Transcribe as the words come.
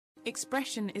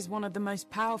Expression is one of the most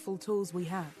powerful tools we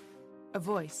have. A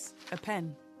voice, a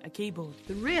pen, a keyboard.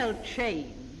 The real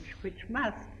change which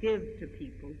must give to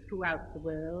people throughout the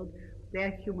world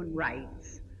their human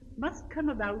rights must come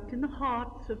about in the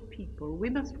hearts of people. We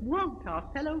must want our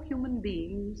fellow human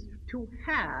beings to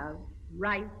have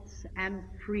rights and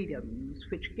freedoms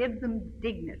which give them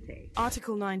dignity.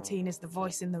 Article 19 is the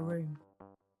voice in the room.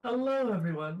 Hello,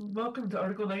 everyone. Welcome to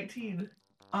Article 19.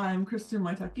 I'm Kristen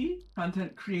Maitake,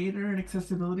 content creator and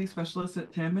accessibility specialist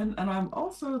at Taman, and I'm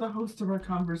also the host of our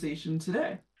conversation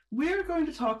today. We're going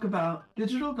to talk about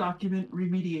digital document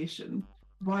remediation,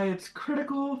 why it's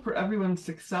critical for everyone's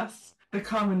success, the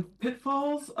common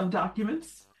pitfalls of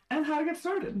documents, and how to get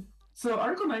started. So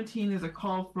Article 19 is a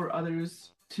call for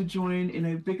others to join in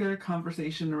a bigger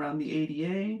conversation around the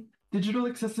ADA, digital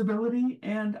accessibility,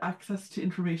 and access to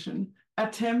information.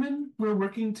 At Taman, we're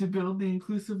working to build the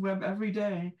inclusive web every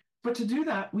day, but to do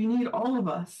that, we need all of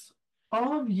us,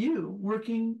 all of you,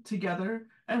 working together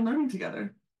and learning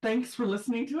together. Thanks for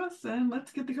listening to us, and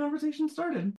let's get the conversation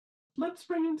started. Let's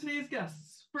bring in today's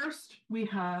guests. First, we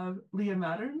have Leah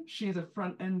Mattern. She's a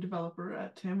front-end developer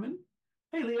at Taman.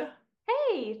 Hey, Leah.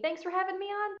 Hey, thanks for having me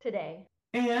on today.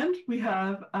 And we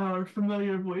have our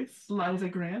familiar voice, Liza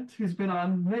Grant, who's been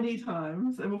on many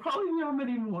times and will probably be on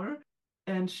many more.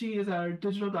 And she is our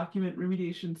digital document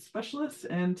remediation specialist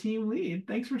and team lead.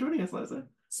 Thanks for joining us, Liza.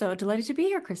 So delighted to be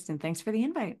here, Kristen. Thanks for the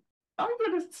invite. I'm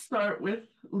going to start with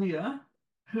Leah,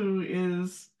 who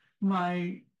is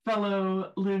my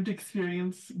fellow lived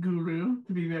experience guru,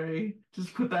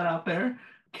 just put that out there.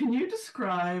 Can you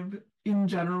describe in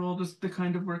general just the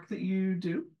kind of work that you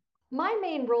do? My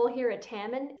main role here at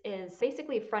Taman is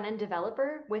basically a front-end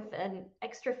developer with an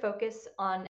extra focus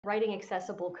on writing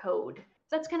accessible code.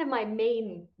 So that's kind of my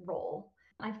main role.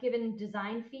 I've given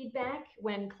design feedback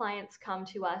when clients come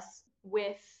to us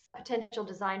with potential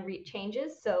design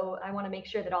changes. So I want to make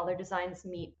sure that all their designs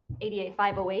meet ADA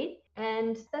 508.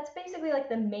 And that's basically like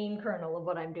the main kernel of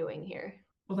what I'm doing here.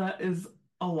 Well, that is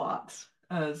a lot,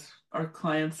 as our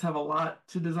clients have a lot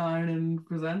to design and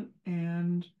present.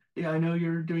 And yeah, I know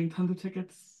you're doing tons of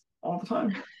tickets all the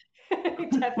time.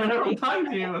 Whenever I'm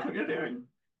talking to you, that's what you're doing.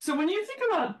 So when you think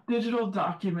about digital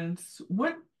documents,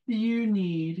 what do you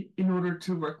need in order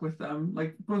to work with them?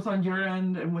 Like both on your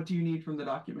end and what do you need from the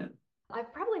document?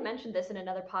 I've probably mentioned this in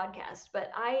another podcast,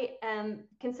 but I am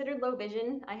considered low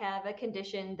vision. I have a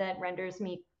condition that renders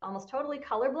me almost totally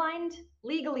colorblind,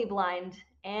 legally blind,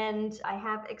 and I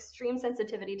have extreme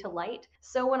sensitivity to light.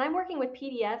 So when I'm working with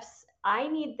PDFs, I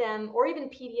need them, or even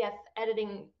PDF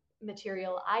editing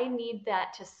material, I need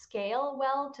that to scale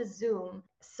well to Zoom.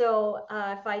 So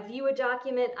if I view a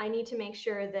document, I need to make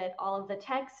sure that all of the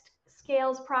text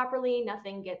scales properly,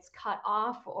 nothing gets cut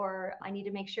off, or I need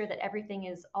to make sure that everything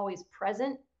is always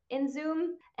present in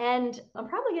Zoom. And I'm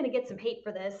probably going to get some hate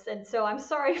for this. And so I'm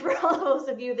sorry for all those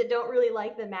of you that don't really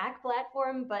like the Mac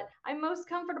platform, but I'm most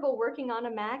comfortable working on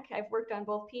a Mac. I've worked on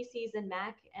both PCs and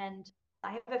Mac, and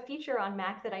I have a feature on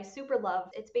Mac that I super love.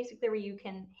 It's basically where you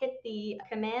can hit the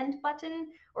command button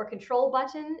or control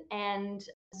button and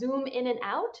zoom in and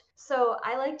out. So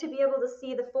I like to be able to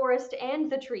see the forest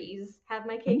and the trees, have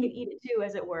my cake and eat it too,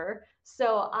 as it were.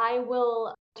 So I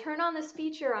will turn on this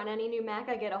feature on any new Mac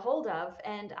I get a hold of,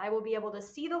 and I will be able to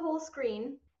see the whole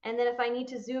screen. And then if I need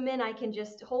to zoom in, I can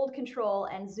just hold control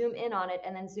and zoom in on it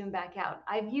and then zoom back out.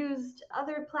 I've used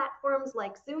other platforms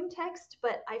like Zoom Text,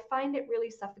 but I find it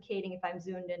really suffocating if I'm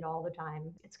zoomed in all the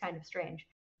time. It's kind of strange.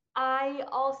 I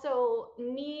also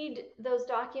need those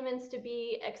documents to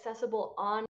be accessible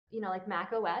on, like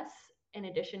Mac OS in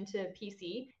addition to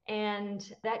PC.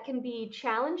 And that can be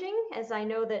challenging, as I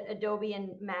know that Adobe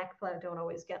and Mac don't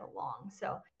always get along.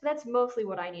 So that's mostly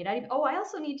what I need. I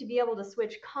also need to be able to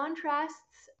switch contrasts.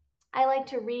 I like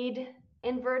to read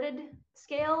inverted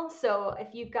scale. So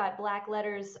if you've got black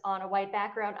letters on a white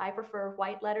background, I prefer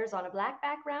white letters on a black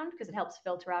background because it helps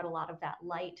filter out a lot of that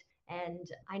light. And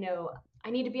I know I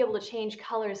need to be able to change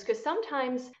colors because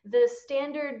sometimes the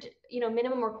standard,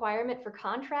 minimum requirement for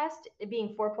contrast, it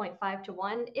being 4.5 to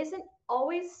 1, isn't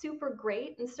always super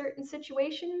great in certain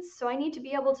situations. So I need to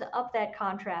be able to up that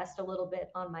contrast a little bit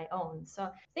on my own. So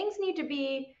things need to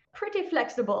be pretty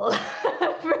flexible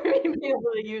for me to be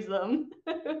able to use them.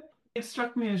 It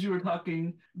struck me as you were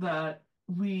talking that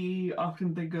we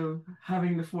often think of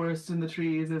having the forest and the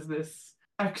trees as this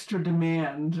extra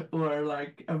demand or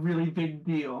like a really big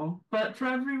deal. But for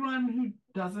everyone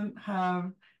who doesn't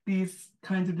have these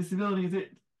kinds of disabilities,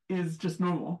 it is just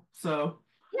normal. So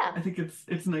yeah, I think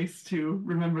it's nice to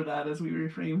remember that as we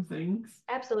reframe things.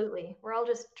 Absolutely. We're all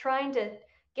just trying to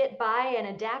get by and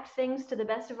adapt things to the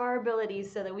best of our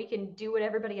abilities so that we can do what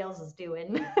everybody else is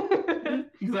doing.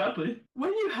 Exactly.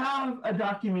 When you have a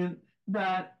document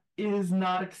that is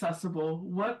not accessible,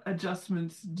 what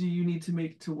adjustments do you need to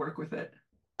make to work with it?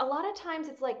 A lot of times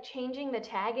it's like changing the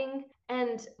tagging,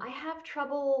 and I have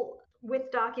trouble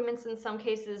with documents in some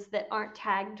cases that aren't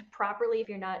tagged properly. If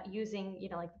you're not using,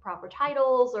 like the proper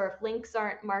titles, or if links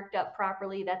aren't marked up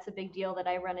properly, that's a big deal that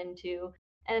I run into.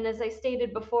 And as I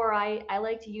stated before, I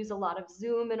like to use a lot of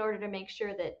zoom in order to make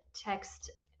sure that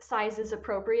text sizes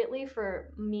appropriately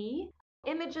for me.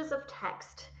 Images of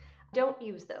text, don't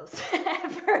use those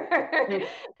ever.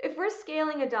 If we're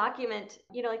scaling a document,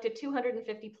 like to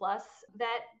 250 plus,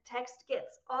 that text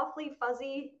gets awfully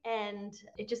fuzzy and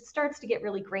it just starts to get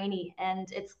really grainy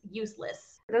and it's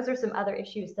useless. Those are some other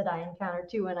issues that I encounter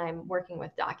too when I'm working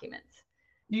with documents.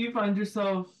 Do you find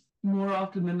yourself more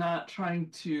often than not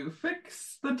trying to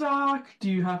fix the doc?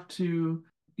 Do you have to,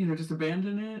 just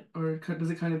abandon it? Or does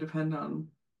it kind of depend on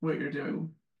what you're doing?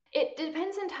 It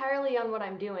depends entirely on what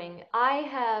I'm doing. I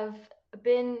have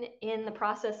been in the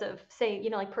process of, say,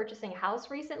 like purchasing a house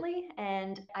recently,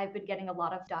 and I've been getting a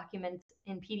lot of documents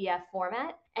in PDF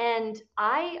format. And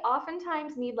I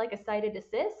oftentimes need like a sighted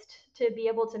assist to be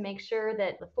able to make sure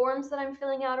that the forms that I'm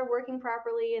filling out are working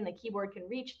properly and the keyboard can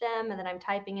reach them and that I'm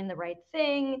typing in the right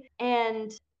thing.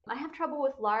 And I have trouble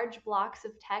with large blocks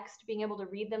of text being able to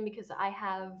read them because I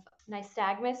have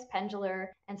nystagmus, pendular,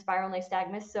 and spiral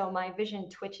nystagmus, so my vision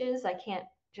twitches. I can't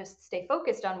just stay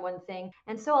focused on one thing.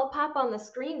 And so I'll pop on the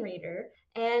screen reader,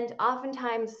 and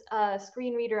oftentimes a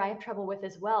screen reader I have trouble with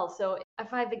as well. So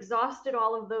if I've exhausted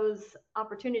all of those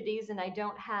opportunities and I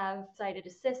don't have sighted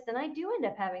assist, then I do end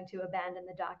up having to abandon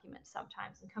the document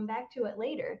sometimes and come back to it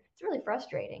later. It's really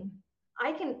frustrating.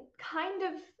 I can kind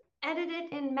of edit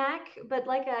it in Mac, but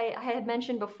like I had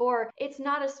mentioned before, it's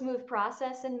not a smooth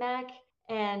process in Mac,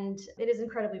 and it is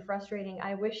incredibly frustrating.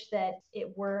 I wish that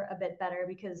it were a bit better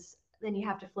because then you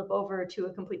have to flip over to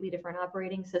a completely different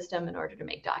operating system in order to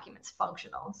make documents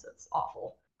functional. So it's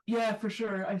awful. Yeah, for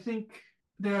sure. I think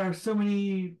there are so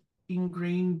many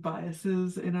ingrained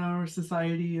biases in our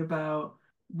society about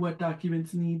what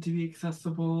documents need to be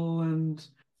accessible and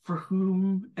for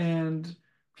whom. And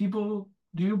people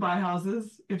do buy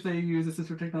houses if they use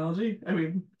assistive technology. I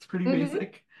mean, it's pretty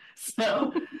basic.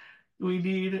 So we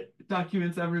need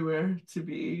documents everywhere to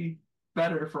be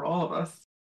better for all of us.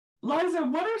 Liza,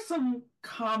 what are some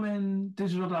common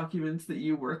digital documents that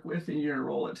you work with in your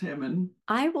role at Taman?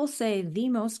 I will say the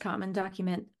most common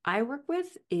document I work with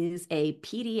is a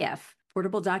PDF,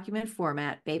 portable document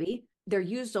format, baby. They're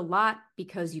used a lot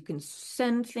because you can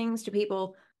send things to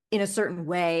people in a certain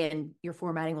way and your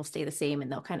formatting will stay the same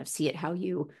and they'll kind of see it how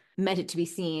you meant it to be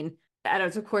seen. And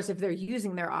of course, if they're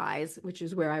using their eyes, which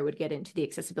is where I would get into the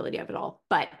accessibility of it all.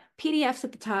 But PDFs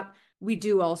at the top, we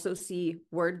do also see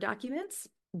Word documents.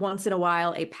 Once in a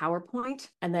while, a PowerPoint.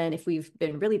 And then if we've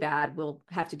been really bad, we'll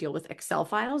have to deal with Excel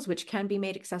files, which can be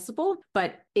made accessible,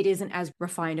 but it isn't as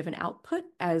refined of an output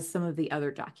as some of the other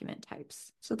document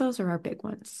types. So those are our big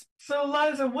ones. So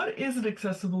Liza, what is an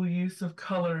accessible use of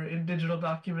color in digital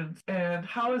documents, and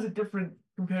how is it different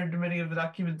compared to many of the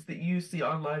documents that you see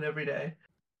online every day?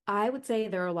 I would say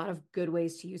there are a lot of good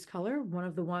ways to use color. One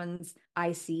of the ones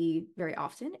I see very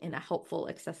often in a helpful,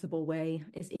 accessible way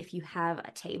is if you have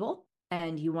a table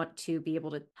and you want to be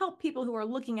able to help people who are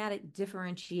looking at it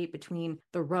differentiate between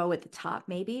the row at the top,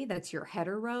 maybe that's your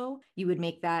header row, you would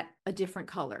make that a different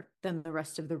color than the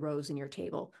rest of the rows in your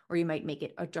table, or you might make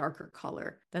it a darker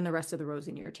color than the rest of the rows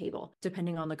in your table,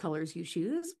 depending on the colors you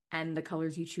choose and the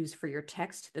colors you choose for your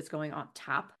text that's going on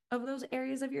top of those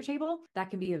areas of your table. That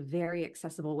can be a very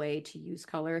accessible way to use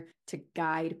color to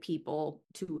guide people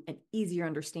to an easier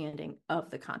understanding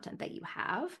of the content that you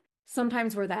have.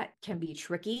 Sometimes where that can be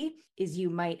tricky is you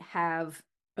might have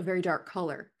a very dark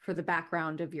color for the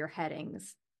background of your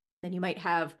headings. Then you might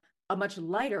have a much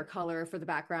lighter color for the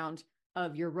background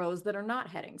of your rows that are not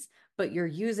headings, but you're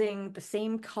using the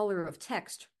same color of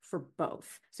text for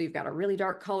both. So you've got a really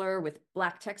dark color with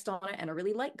black text on it and a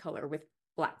really light color with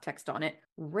black text on it.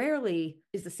 Rarely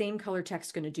is the same color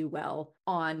text going to do well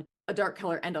on a dark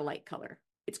color and a light color.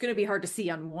 It's going to be hard to see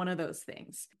on one of those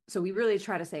things. So we really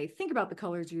try to say, think about the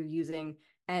colors you're using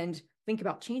and think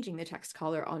about changing the text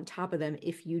color on top of them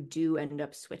if you do end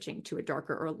up switching to a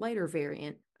darker or lighter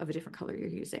variant of a different color you're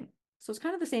using. So it's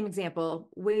kind of the same example,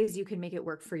 ways you can make it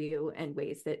work for you and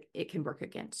ways that it can work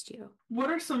against you.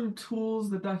 What are some tools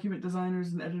that document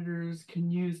designers and editors can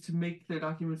use to make their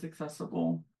documents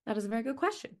accessible? That is a very good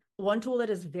question. One tool that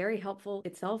is very helpful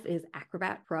itself is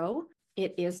Acrobat Pro.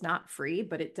 It is not free,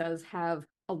 but it does have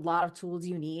a lot of tools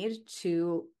you need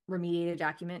to remediate a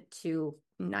document to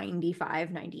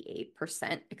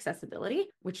 98% accessibility,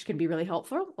 which can be really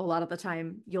helpful. A lot of the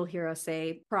time, you'll hear us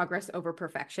say progress over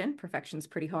perfection. Perfection's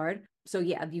pretty hard. So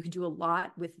yeah, you can do a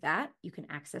lot with that. You can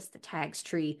access the tags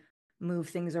tree, move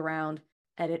things around,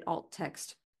 edit alt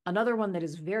text. Another one that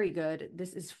is very good,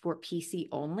 this is for PC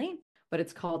only, but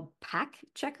it's called Pack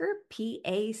Checker,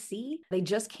 PAC. They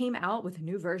just came out with a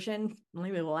new version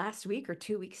maybe last week or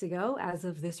 2 weeks ago as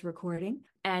of this recording.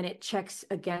 And it checks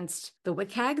against the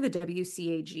WCAG, the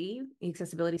WCAG, the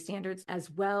accessibility standards,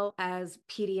 as well as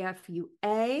PDF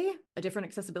UA, a different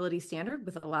accessibility standard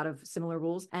with a lot of similar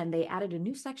rules. And they added a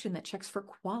new section that checks for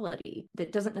quality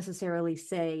that doesn't necessarily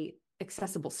say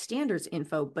accessible standards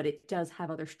info, but it does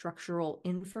have other structural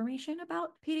information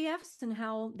about PDFs and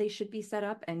how they should be set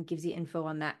up, and gives you info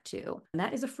on that too. And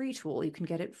that is a free tool. You can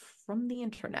get it from the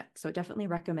internet. So I definitely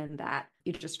recommend that.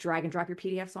 You just drag and drop your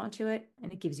PDFs onto it,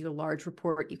 and it gives you a large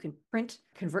report you can print,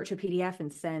 convert to a PDF,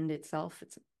 and send itself.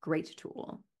 It's a great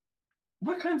tool.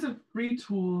 What kinds of free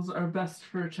tools are best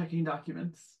for checking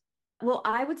documents? Well,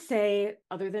 I would say,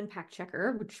 other than Pack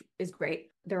Checker, which is great,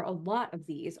 there are a lot of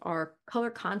these are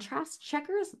color contrast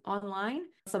checkers online.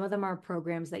 Some of them are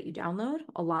programs that you download.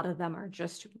 A lot of them are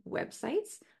just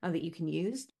websites that you can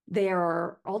use. There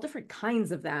are all different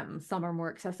kinds of them. Some are more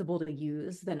accessible to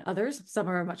use than others. Some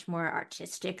are much more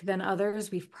artistic than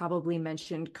others. We've probably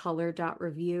mentioned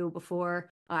color.review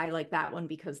before. I like that one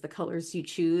because the colors you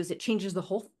choose, it changes the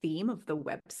whole theme of the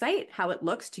website, how it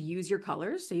looks to use your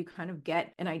colors. So you kind of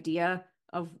get an idea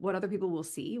of what other people will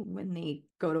see when they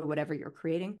go to whatever you're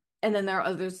creating. And then there are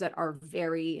others that are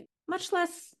very much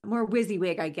less, more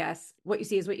WYSIWYG, I guess. What you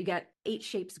see is what you get. 8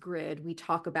 Shapes grid we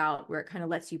talk about, where it kind of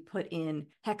lets you put in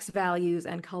hex values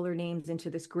and color names into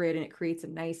this grid, and it creates a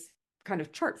nice kind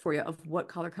of chart for you of what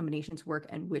color combinations work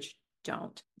and which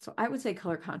don't. So I would say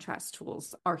color contrast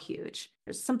tools are huge.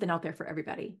 There's something out there for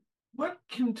everybody. What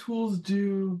can tools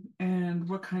do, and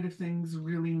what kind of things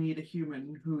really need a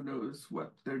human who knows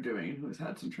what they're doing, who has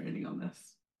had some training on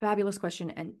this? Fabulous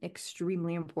question, and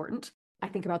extremely important. I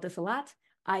think about this a lot.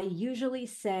 I usually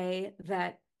say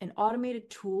that an automated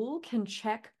tool can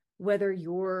check whether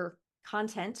your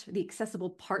content, the accessible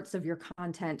parts of your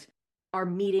content, are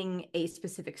meeting a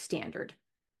specific standard.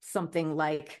 Something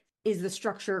like, is the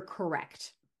structure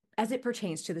correct as it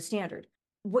pertains to the standard?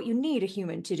 What you need a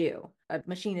human to do, a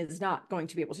machine is not going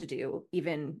to be able to do,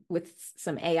 even with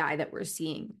some AI that we're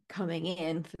seeing coming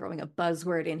in, throwing a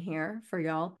buzzword in here for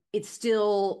y'all. It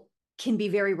still can be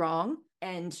very wrong,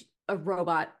 and a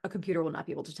robot, a computer will not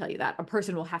be able to tell you that. A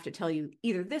person will have to tell you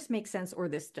either this makes sense or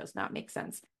this does not make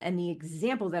sense. And the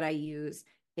example that I use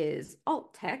is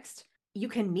alt text. You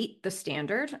can meet the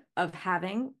standard of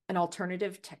having an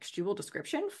alternative textual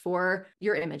description for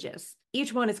your images.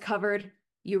 Each one is covered.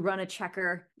 You run a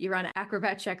checker, you run an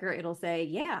Acrobat checker, it'll say,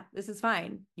 yeah, this is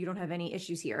fine. You don't have any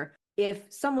issues here.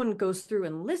 If someone goes through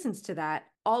and listens to that,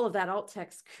 all of that alt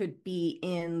text could be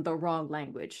in the wrong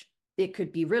language. It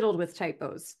could be riddled with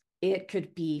typos. It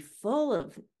could be full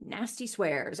of nasty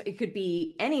swears. It could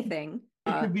be anything.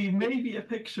 It could be maybe a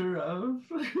picture of.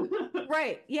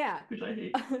 Right, yeah. Which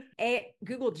I hate.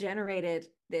 Google generated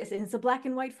this, and it's a black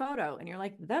and white photo. And you're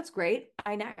like, that's great.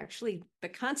 Actually, the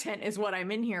content is what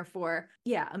I'm in here for.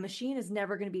 Yeah, a machine is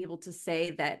never going to be able to say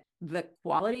that the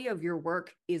quality of your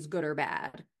work is good or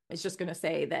bad. It's just going to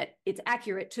say that it's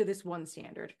accurate to this one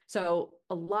standard. So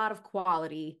a lot of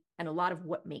quality and a lot of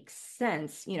what makes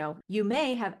sense, you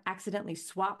may have accidentally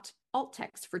swapped alt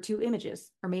text for 2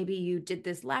 images, or maybe you did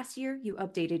this last year, you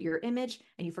updated your image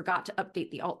and you forgot to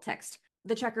update the alt text.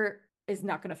 The checker is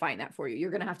not going to find that for you. You're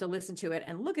going to have to listen to it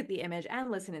and look at the image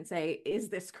and listen and say, is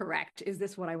this correct? Is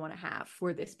this what I want to have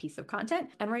for this piece of content?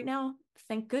 And right now,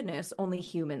 thank goodness, only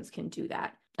humans can do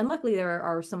that. And luckily, there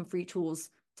are some free tools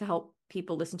to help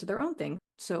people listen to their own thing.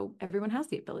 So everyone has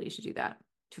the ability to do that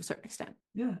to a certain extent.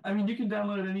 Yeah, I mean, you can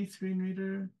download any screen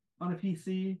reader on a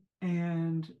PC,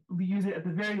 and we use it at the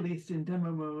very least in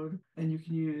demo mode, and you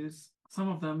can use some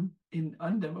of them in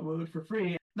undemo mode for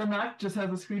free. The Mac just has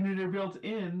a screen reader built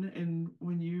in, and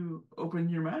when you open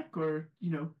your Mac or,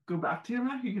 go back to your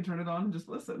Mac, you can turn it on and just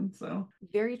listen. So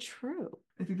very true.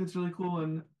 I think that's really cool,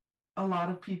 and a lot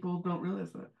of people don't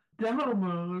realize that. Demo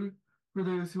mode, for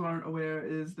those who aren't aware,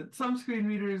 is that some screen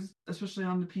readers, especially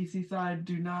on the PC side,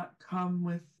 do not come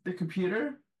with the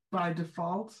computer by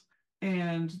default,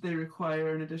 and they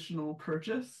require an additional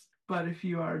purchase. But if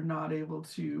you are not able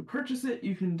to purchase it,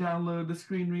 you can download the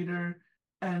screen reader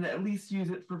and at least use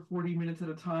it for 40 minutes at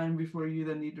a time before you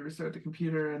then need to restart the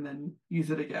computer and then use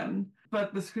it again.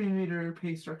 But the screen reader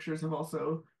pay structures have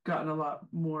also gotten a lot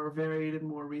more varied and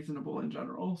more reasonable in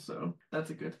general, so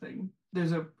that's a good thing.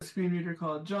 There's a screen reader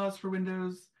called JAWS for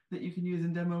Windows that you can use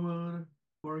in demo mode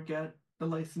or get the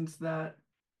license that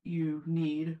you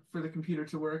need for the computer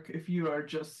to work. If you are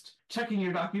just checking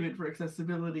your document for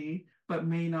accessibility, but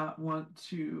may not want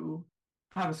to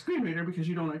have a screen reader because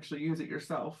you don't actually use it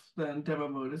yourself, then demo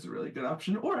mode is a really good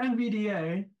option. Or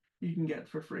NVDA you can get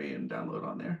for free and download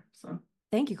on there. So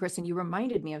thank you, Kristen. You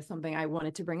reminded me of something I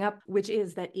wanted to bring up, which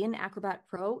is that in Acrobat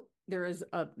Pro, there is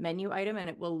a menu item and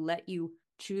it will let you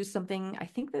choose something, I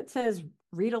think that says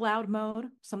read aloud mode,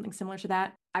 something similar to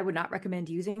that. I would not recommend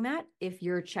using that if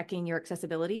you're checking your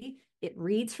accessibility. It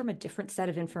reads from a different set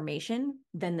of information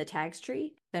than the tags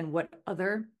tree, than what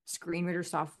other screen reader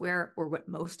software or what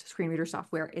most screen reader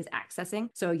software is accessing.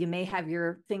 So you may have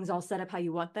your things all set up how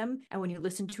you want them. And when you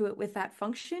listen to it with that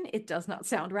function, it does not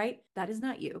sound right. That is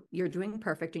not you. You're doing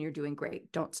perfect and you're doing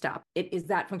great. Don't stop. It is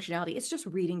that functionality. It's just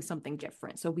reading something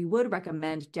different. So we would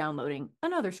recommend downloading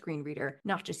another screen reader,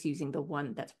 not just using the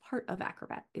one that's part of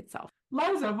Acrobat itself.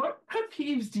 Liza, what pet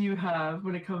peeves do you have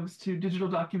when it comes to digital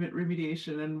document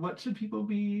remediation, and what should people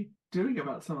be doing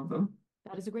about some of them?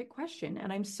 That is a great question,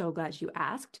 and I'm so glad you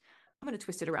asked. I'm going to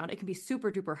twist it around. It can be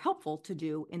super duper helpful to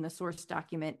do in the source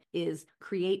document is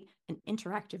create an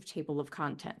interactive table of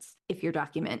contents. If your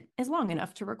document is long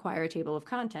enough to require a table of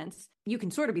contents, you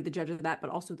can sort of be the judge of that, but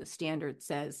also the standard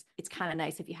says it's kind of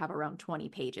nice if you have around 20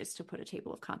 pages to put a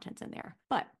table of contents in there.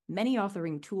 But many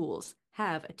authoring tools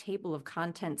have a table of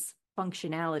contents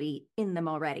functionality in them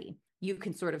already. You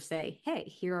can sort of say, hey,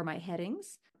 here are my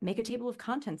headings. Make a table of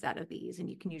contents out of these, and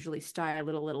you can usually style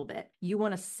it a little bit. You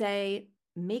want to say,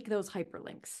 make those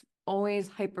hyperlinks. Always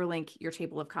hyperlink your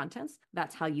table of contents.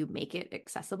 That's how you make it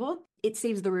accessible. It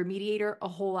saves the remediator a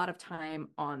whole lot of time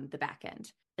on the back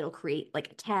end. It'll create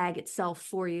like a tag itself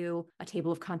for you, a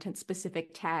table of contents specific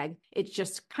tag. It's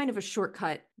just kind of a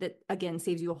shortcut that, again,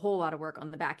 saves you a whole lot of work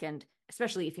on the back end,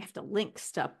 especially if you have to link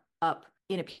stuff up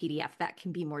in a PDF. That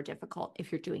can be more difficult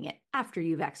if you're doing it after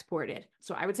you've exported.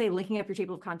 So I would say linking up your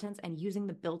table of contents and using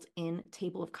the built-in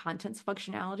table of contents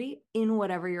functionality in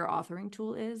whatever your authoring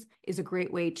tool is a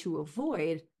great way to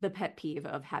avoid the pet peeve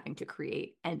of having to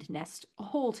create and nest a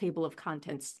whole table of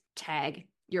contents tag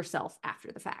yourself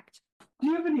after the fact. Do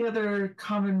you have any other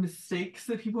common mistakes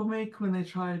that people make when they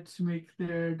try to make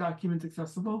their documents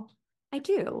accessible? I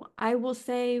do. I will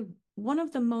say one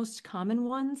of the most common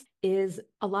ones is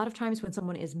a lot of times when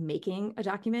someone is making a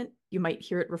document, you might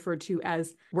hear it referred to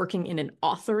as working in an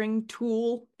authoring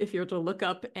tool. If you're to look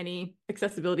up any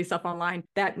accessibility stuff online,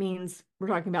 that means we're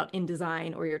talking about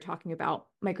InDesign, or you're talking about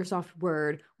Microsoft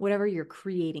Word, whatever you're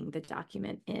creating the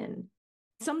document in.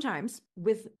 Sometimes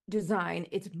with design,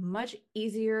 it's much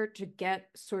easier to get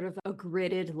sort of a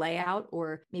gridded layout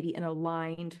or maybe an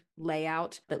aligned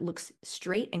layout that looks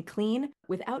straight and clean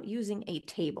without using a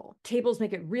table. Tables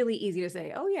make it really easy to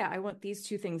say, oh yeah, I want these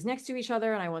two things next to each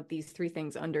other and I want these three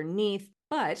things underneath.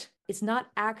 But it's not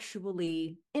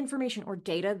actually information or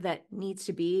data that needs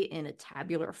to be in a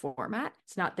tabular format.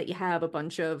 It's not that you have a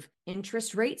bunch of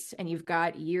interest rates and you've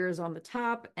got years on the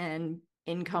top and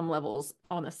income levels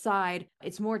on the side.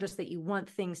 It's more just that you want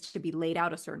things to be laid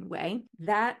out a certain way.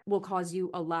 That will cause you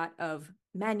a lot of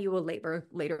manual labor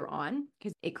later on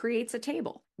because it creates a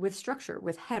table with structure,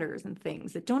 with headers and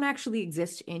things that don't actually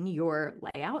exist in your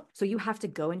layout. So you have to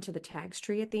go into the tags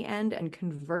tree at the end and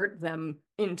convert them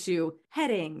into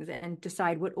headings and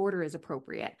decide what order is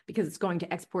appropriate because it's going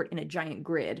to export in a giant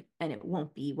grid and it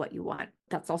won't be what you want.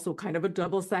 That's also kind of a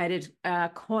double-sided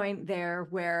coin there,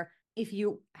 where if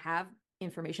you have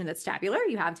information that's tabular,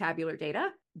 you have tabular data,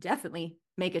 definitely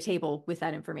make a table with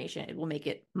that information. It will make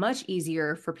it much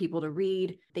easier for people to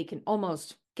read. They can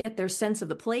almost get their sense of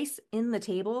the place in the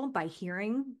table by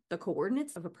hearing the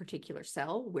coordinates of a particular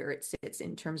cell, where it sits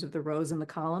in terms of the rows and the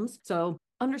columns. So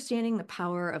understanding the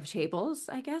power of tables,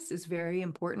 I guess, is very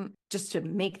important just to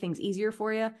make things easier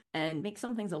for you and make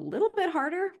some things a little bit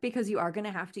harder because you are going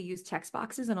to have to use text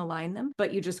boxes and align them,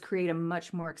 but you just create a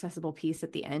much more accessible piece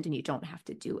at the end and you don't have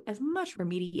to do as much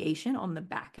remediation on the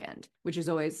back end, which is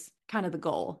always kind of the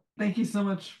goal. Thank you so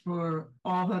much for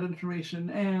all that information.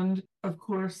 And of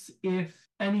course, if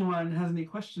anyone has any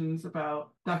questions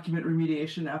about document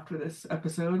remediation after this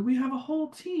episode, we have a whole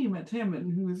team at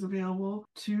Tammin who is available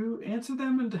to answer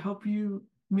them and to help you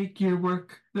make your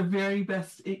work the very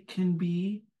best it can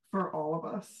be for all of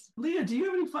us. Leah, do you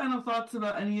have any final thoughts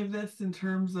about any of this in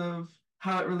terms of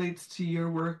how it relates to your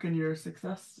work and your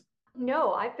success?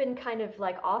 No, I've been kind of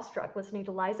like awestruck listening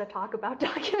to Liza talk about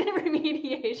document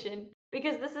remediation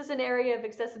because this is an area of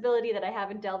accessibility that I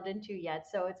haven't delved into yet,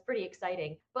 so it's pretty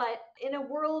exciting. But in a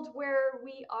world where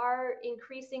we are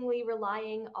increasingly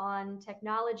relying on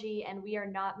technology and we are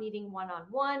not meeting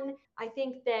one-on-one, I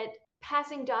think that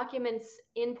passing documents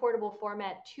in portable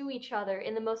format to each other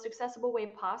in the most accessible way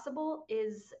possible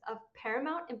is of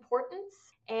paramount importance.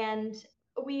 And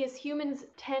we as humans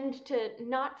tend to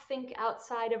not think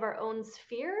outside of our own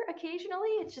sphere occasionally.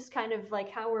 It's just kind of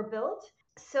like how we're built.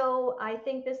 So I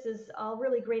think this is all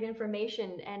really great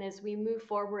information. And as we move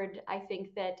forward, I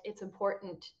think that it's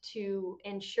important to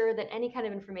ensure that any kind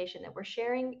of information that we're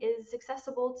sharing is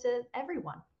accessible to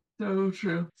everyone. So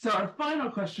true. So our final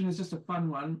question is just a fun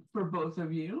one for both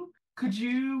of you. Could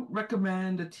you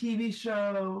recommend a TV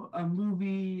show, a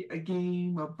movie, a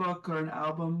game, a book, or an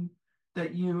album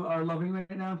that you are loving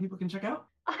right now and people can check out?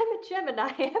 I'm a Gemini.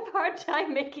 I have a hard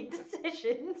time making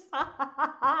decisions.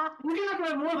 We can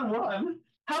recommend more than one.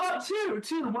 How about two?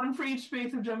 One for each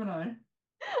space of Gemini.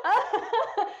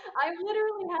 I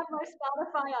literally have my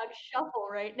Spotify on shuffle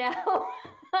right now.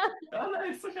 Oh,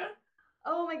 nice. Okay.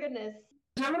 Oh my goodness.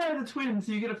 Gemini is a twin,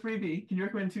 so you get a freebie. Can you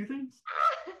recommend two things?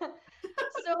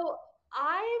 So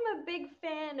I'm a big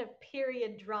fan of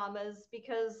period dramas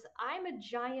because I'm a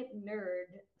giant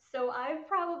nerd. So I've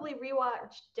probably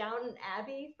rewatched Downton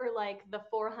Abbey for like the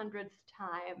 400th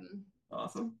time.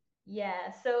 Awesome.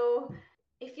 Yeah, so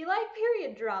if you like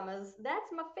period dramas,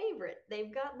 that's my favorite.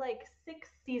 They've got like 6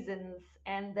 seasons,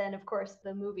 and then of course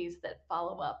the movies that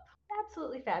follow up.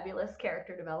 Absolutely fabulous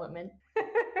character development.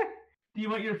 Do you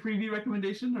want your freebie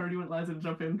recommendation, or do you want Liza to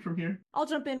jump in from here? I'll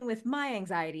jump in with my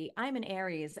anxiety. I'm an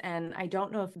Aries, and I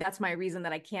don't know if that's my reason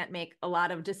that I can't make a lot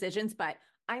of decisions, but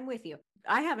I'm with you.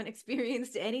 I haven't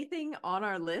experienced anything on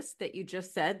our list that you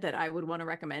just said that I would want to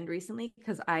recommend recently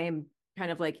because I am kind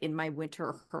of like in my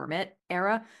winter hermit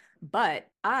era. But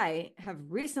I have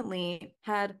recently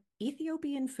had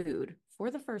Ethiopian food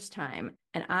for the first time,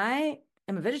 and I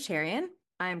am a vegetarian.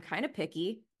 I'm kind of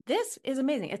picky. This is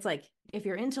amazing. It's like if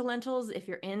you're into lentils, if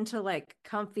you're into like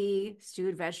comfy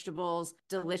stewed vegetables,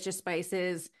 delicious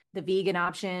spices, the vegan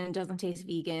option doesn't taste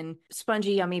vegan,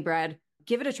 spongy, yummy bread.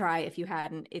 Give it a try if you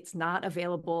hadn't. It's not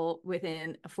available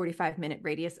within a 45-minute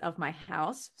radius of my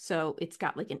house. So it's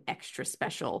got like an extra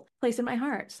special place in my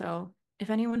heart. So if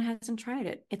anyone hasn't tried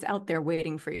it, it's out there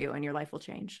waiting for you and your life will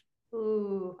change.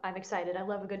 Ooh, I'm excited. I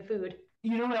love a good food.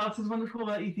 You know what else is wonderful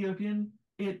about Ethiopian?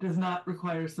 It does not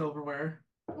require silverware.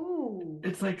 Ooh.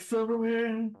 It's like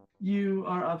silverware, you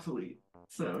are obsolete.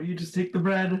 So you just take the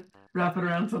bread, wrap it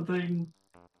around something,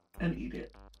 and eat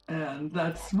it. And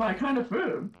that's my kind of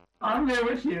food. I'm there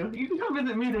with you. You can come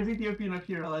visit me. There's Ethiopian up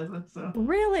here, Eliza. So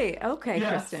Really? Okay, yes,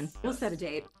 Kristen. We'll set a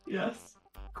date. Yes.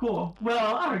 Cool.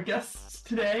 Well, our guests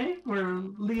today were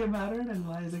Leah Mattern and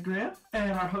Liza Grant,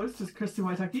 and our host is Kristen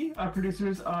Waitaki. Our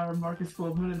producers are Marcus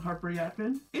Goldman and Harper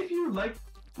Yatman. If you like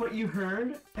what you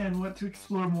heard and want to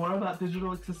explore more about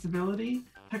digital accessibility,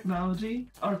 technology,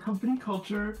 our company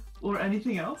culture, or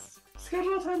anything else,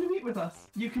 schedule a time to meet with us.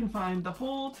 You can find the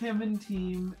whole Tammin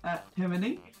team at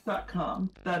tammininc.com.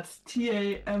 That's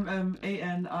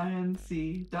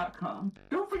TAMMANINC.com.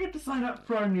 Don't forget to sign up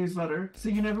for our newsletter so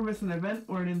you never miss an event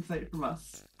or an insight from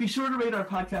us. Be sure to rate our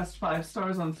podcast 5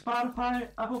 stars on Spotify,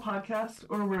 Apple Podcasts,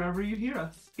 or wherever you hear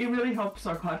us. It really helps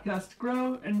our podcast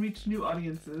grow and reach new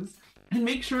audiences. And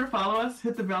make sure to follow us,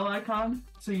 hit the bell icon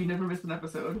so you never miss an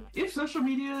episode. If social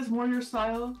media is more your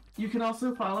style, you can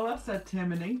also follow us at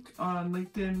Tammin Inc. on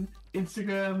LinkedIn,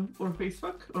 Instagram, or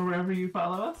Facebook, or wherever you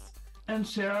follow us, and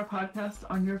share our podcast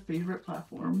on your favorite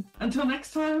platform. Until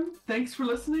next time, thanks for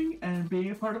listening and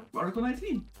being a part of Article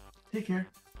 19. Take care.